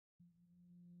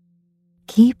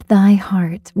Keep thy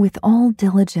heart with all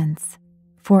diligence,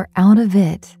 for out of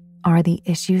it are the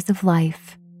issues of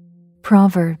life.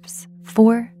 Proverbs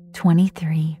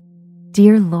 4:23.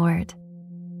 Dear Lord,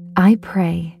 I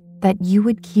pray that you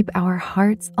would keep our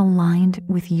hearts aligned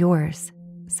with yours,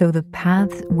 so the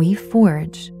paths we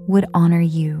forge would honor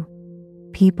you.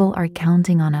 People are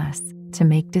counting on us to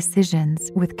make decisions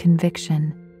with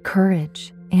conviction,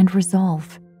 courage, and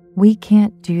resolve. We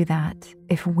can't do that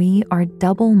if we are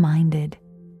double-minded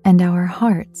and our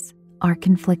hearts are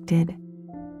conflicted.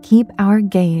 Keep our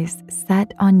gaze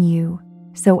set on you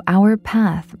so our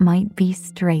path might be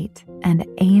straight and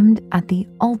aimed at the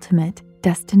ultimate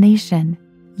destination,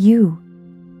 you.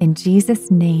 In Jesus'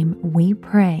 name we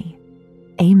pray.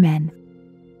 Amen.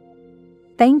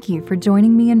 Thank you for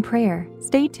joining me in prayer.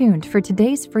 Stay tuned for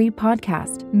today's free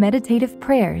podcast, Meditative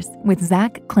Prayers with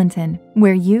Zach Clinton,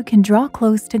 where you can draw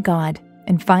close to God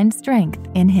and find strength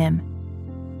in Him.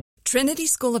 Trinity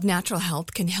School of Natural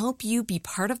Health can help you be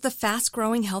part of the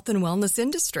fast-growing health and wellness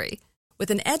industry. With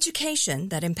an education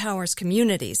that empowers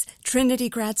communities, Trinity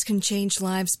grads can change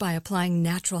lives by applying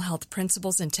natural health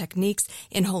principles and techniques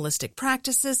in holistic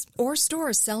practices or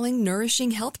stores selling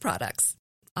nourishing health products.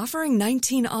 Offering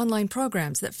 19 online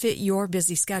programs that fit your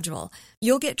busy schedule,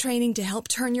 you'll get training to help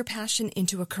turn your passion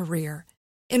into a career.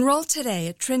 Enroll today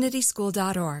at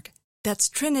trinityschool.org. That's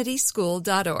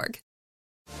trinityschool.org.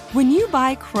 When you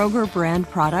buy Kroger brand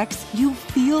products, you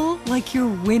feel like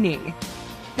you're winning.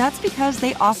 That's because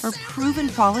they offer proven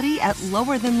quality at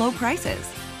lower than low prices.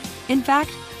 In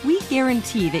fact, we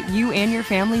guarantee that you and your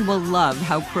family will love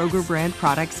how Kroger brand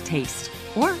products taste,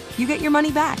 or you get your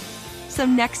money back. So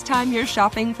next time you're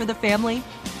shopping for the family,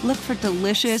 look for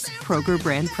delicious Kroger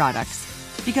brand products,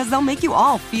 because they'll make you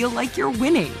all feel like you're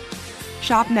winning.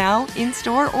 Shop now,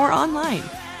 in-store, or online.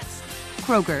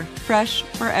 Kroger, fresh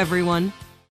for everyone.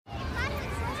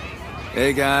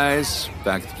 Hey guys,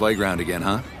 back at the playground again,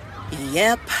 huh?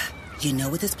 Yep. You know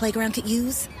what this playground could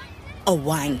use? A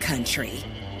wine country.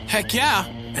 Heck yeah,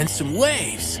 and some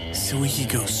waves so we could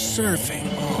go surfing.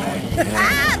 Oh,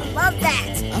 yeah. Love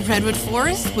that. A redwood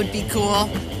forest would be cool.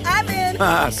 I'm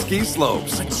in. Ski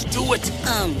slopes. Let's do it.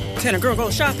 Can a girl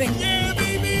go shopping? Yeah,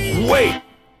 baby. Wait!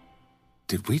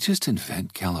 Did we just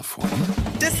invent California?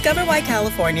 Discover why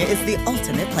California is the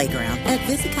ultimate playground at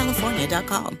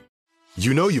visitcalifornia.com.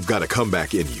 You know you've got a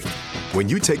comeback in you. When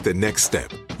you take the next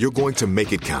step, you're going to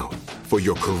make it count. For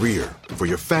your career, for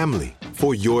your family,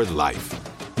 for your life.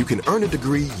 You can earn a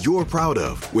degree you're proud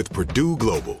of with Purdue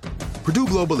Global. Purdue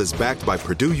Global is backed by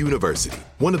Purdue University,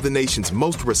 one of the nation's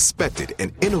most respected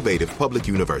and innovative public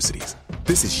universities.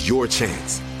 This is your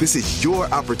chance. This is your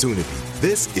opportunity.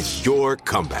 This is your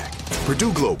comeback.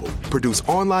 Purdue Global, Purdue's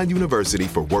online university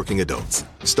for working adults.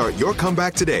 Start your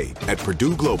comeback today at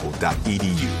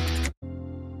purdueglobal.edu.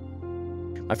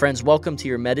 My friends, welcome to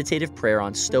your meditative prayer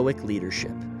on Stoic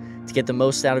leadership. To get the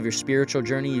most out of your spiritual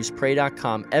journey, use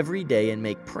pray.com every day and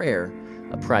make prayer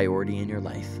a priority in your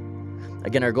life.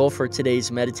 Again, our goal for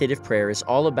today's meditative prayer is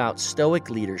all about Stoic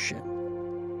leadership.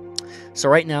 So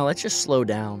right now, let's just slow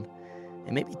down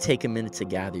and maybe take a minute to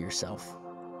gather yourself.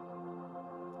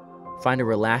 Find a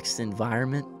relaxed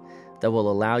environment that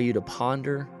will allow you to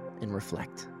ponder and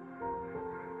reflect.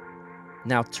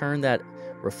 Now turn that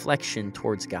reflection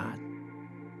towards God.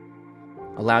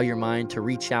 Allow your mind to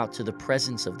reach out to the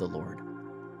presence of the Lord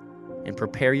and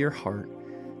prepare your heart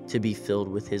to be filled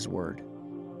with His Word.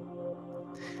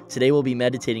 Today we'll be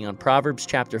meditating on Proverbs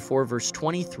chapter 4, verse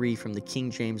 23 from the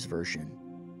King James Version.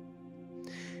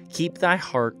 Keep thy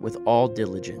heart with all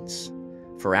diligence,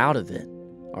 for out of it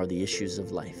are the issues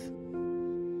of life.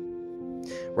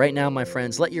 Right now, my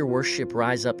friends, let your worship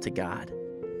rise up to God.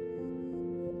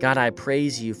 God, I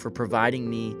praise you for providing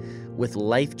me with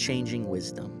life-changing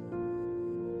wisdom.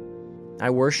 I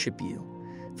worship you,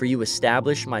 for you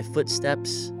establish my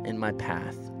footsteps and my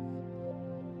path.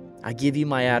 I give you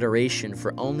my adoration,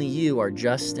 for only you are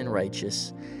just and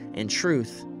righteous, and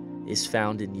truth is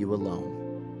found in you alone.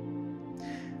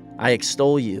 I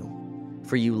extol you,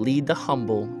 for you lead the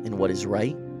humble in what is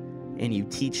right, and you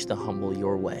teach the humble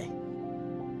your way.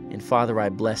 And Father, I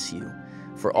bless you,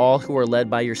 for all who are led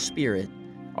by your Spirit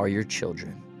are your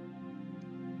children.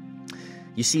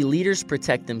 You see, leaders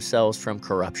protect themselves from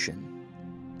corruption.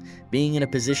 Being in a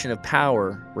position of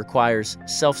power requires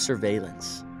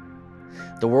self-surveillance.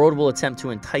 The world will attempt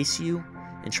to entice you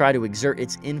and try to exert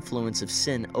its influence of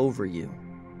sin over you.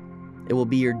 It will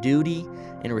be your duty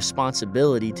and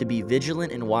responsibility to be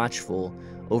vigilant and watchful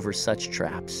over such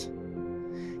traps.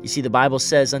 You see, the Bible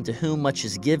says, "Unto whom much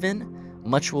is given,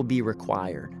 much will be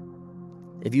required."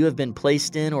 If you have been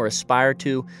placed in or aspire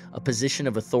to a position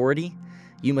of authority,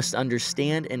 you must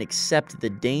understand and accept the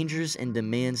dangers and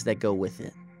demands that go with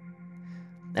it.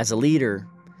 As a leader,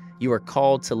 you are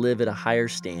called to live at a higher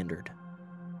standard.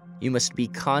 You must be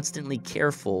constantly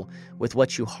careful with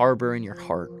what you harbor in your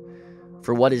heart,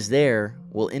 for what is there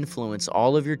will influence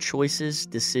all of your choices,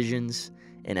 decisions,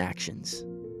 and actions.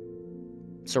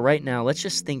 So right now, let's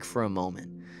just think for a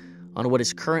moment on what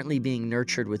is currently being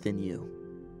nurtured within you.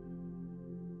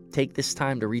 Take this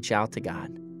time to reach out to God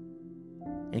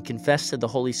and confess to the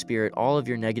Holy Spirit all of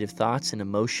your negative thoughts and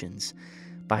emotions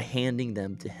by handing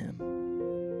them to Him.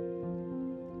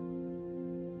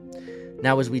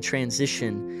 Now, as we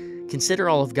transition, consider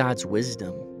all of God's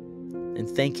wisdom and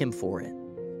thank Him for it.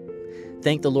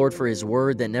 Thank the Lord for His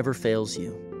word that never fails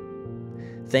you.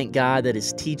 Thank God that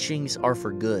His teachings are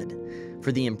for good,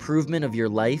 for the improvement of your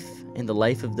life and the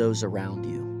life of those around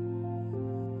you.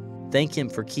 Thank Him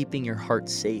for keeping your heart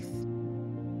safe.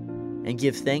 And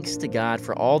give thanks to God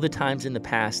for all the times in the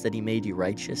past that He made you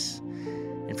righteous,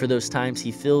 and for those times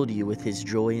He filled you with His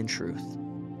joy and truth.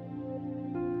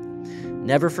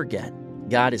 Never forget,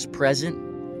 God is present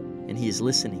and He is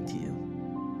listening to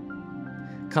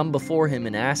you. Come before Him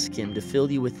and ask Him to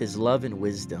fill you with His love and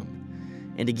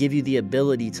wisdom, and to give you the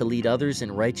ability to lead others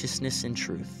in righteousness and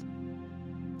truth.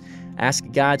 Ask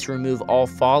God to remove all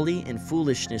folly and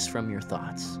foolishness from your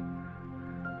thoughts.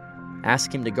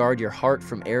 Ask Him to guard your heart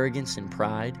from arrogance and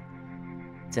pride,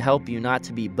 to help you not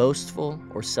to be boastful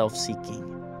or self-seeking.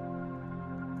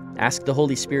 Ask the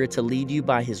Holy Spirit to lead you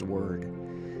by His word,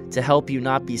 to help you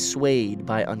not be swayed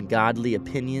by ungodly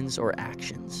opinions or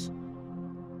actions.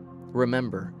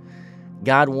 Remember,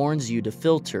 God warns you to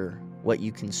filter what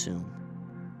you consume.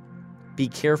 Be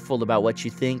careful about what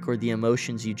you think or the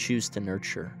emotions you choose to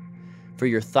nurture, for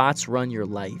your thoughts run your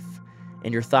life,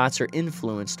 and your thoughts are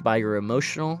influenced by your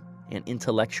emotional and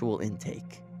intellectual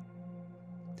intake.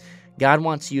 God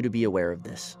wants you to be aware of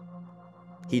this.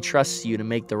 He trusts you to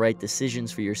make the right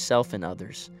decisions for yourself and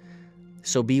others.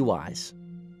 So be wise.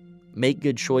 Make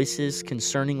good choices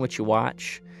concerning what you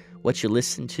watch, what you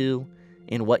listen to,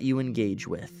 and what you engage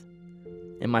with.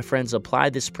 And my friends, apply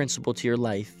this principle to your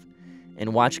life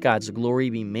and watch God's glory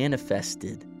be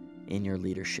manifested in your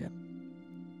leadership.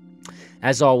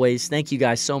 As always, thank you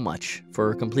guys so much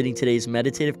for completing today's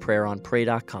meditative prayer on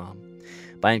pray.com.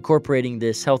 By incorporating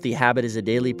this healthy habit as a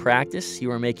daily practice,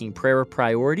 you are making prayer a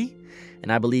priority,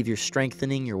 and I believe you're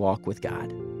strengthening your walk with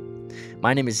God.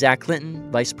 My name is Zach Clinton,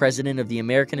 Vice President of the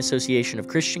American Association of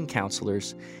Christian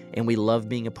Counselors, and we love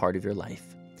being a part of your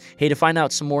life. Hey, to find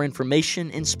out some more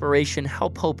information, inspiration,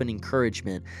 help, hope, and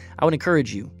encouragement, I would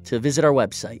encourage you to visit our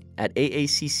website at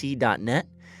aacc.net.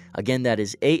 Again, that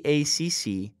is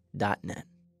aacc.net.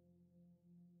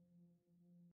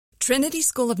 Trinity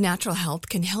School of Natural Health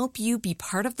can help you be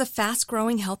part of the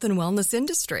fast-growing health and wellness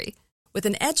industry. With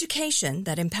an education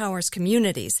that empowers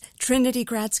communities, Trinity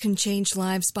grads can change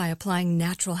lives by applying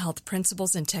natural health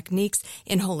principles and techniques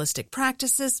in holistic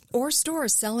practices or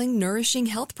stores selling nourishing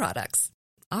health products.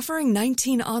 Offering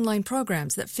 19 online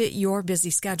programs that fit your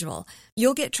busy schedule,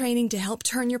 you'll get training to help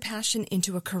turn your passion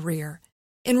into a career.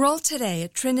 Enroll today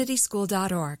at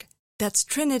trinityschool.org. That's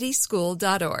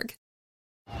trinityschool.org.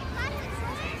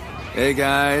 Hey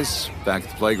guys, back at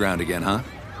the playground again, huh?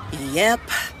 Yep.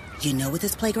 You know what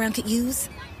this playground could use?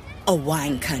 A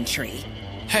wine country.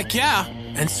 Heck yeah,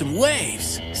 and some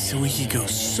waves so we could go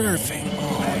surfing.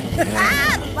 Oh, yeah.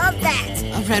 Ah, love that.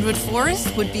 A redwood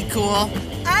forest would be cool.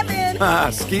 I'm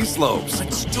in. Ski slopes.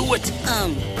 Let's do it.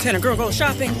 Can a girl go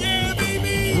shopping? Yeah,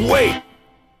 baby. Wait!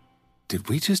 Did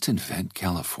we just invent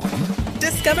California?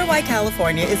 Discover why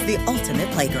California is the ultimate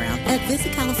playground at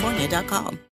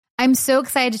visitcalifornia.com. I'm so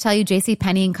excited to tell you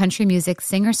JCPenney and country music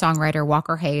singer-songwriter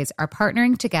Walker Hayes are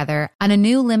partnering together on a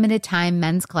new limited-time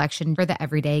men's collection for the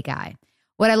everyday guy.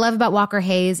 What I love about Walker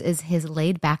Hayes is his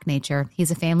laid-back nature.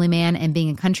 He's a family man, and being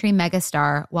a country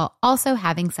megastar while also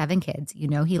having 7 kids, you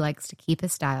know he likes to keep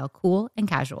his style cool and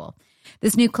casual.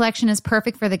 This new collection is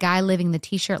perfect for the guy living the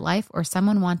t-shirt life or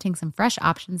someone wanting some fresh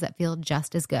options that feel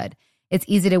just as good. It's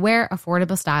easy to wear,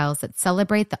 affordable styles that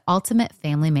celebrate the ultimate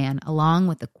family man, along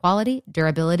with the quality,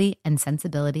 durability, and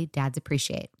sensibility dads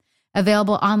appreciate.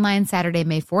 Available online Saturday,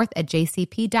 May 4th at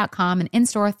jcp.com and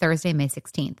in-store Thursday, May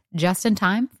 16th, just in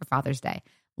time for Father's Day.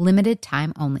 Limited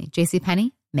time only.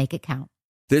 JCPenney, make it count.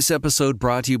 This episode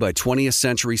brought to you by 20th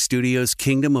Century Studios'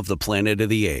 Kingdom of the Planet of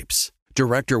the Apes.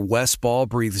 Director Wes Ball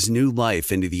breathes new life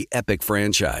into the epic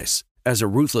franchise. As a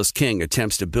ruthless king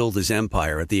attempts to build his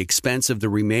empire at the expense of the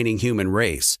remaining human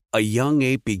race, a young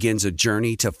ape begins a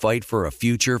journey to fight for a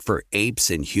future for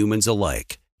apes and humans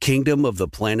alike. Kingdom of the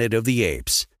Planet of the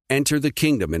Apes. Enter the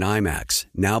kingdom in IMAX,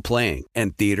 now playing,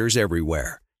 and theaters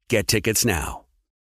everywhere. Get tickets now.